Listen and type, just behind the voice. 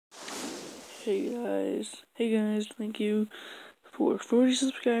Hey guys, thank you for 40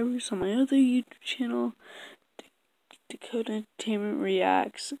 subscribers on my other YouTube channel, Dakota Entertainment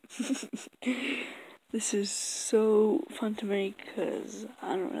Reacts. This is so fun to make because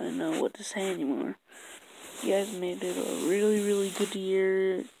I don't really know what to say anymore. You guys made it a really good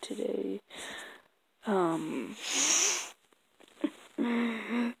year today.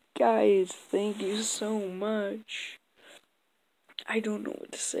 Guys, thank you so much. I don't know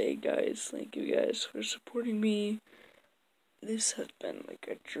what to say, guys. Thank you guys for supporting me. This has been like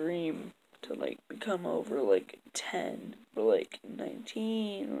a dream to like become over like 10 or like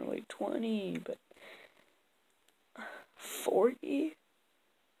 19 or like 20, but 40?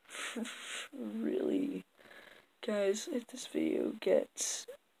 Really? Guys, if this video gets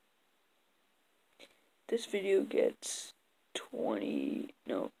 40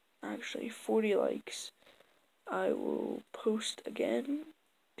 likes, I will post again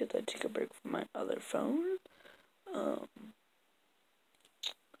because I took a break from my other phone.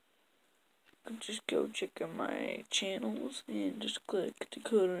 Just go check out my channels and just click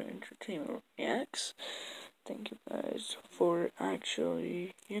Dakota Entertainment Reacts. Thank you guys for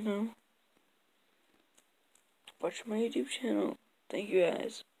actually, watching my YouTube channel. Thank you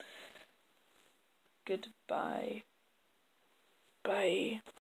guys. Goodbye. Bye.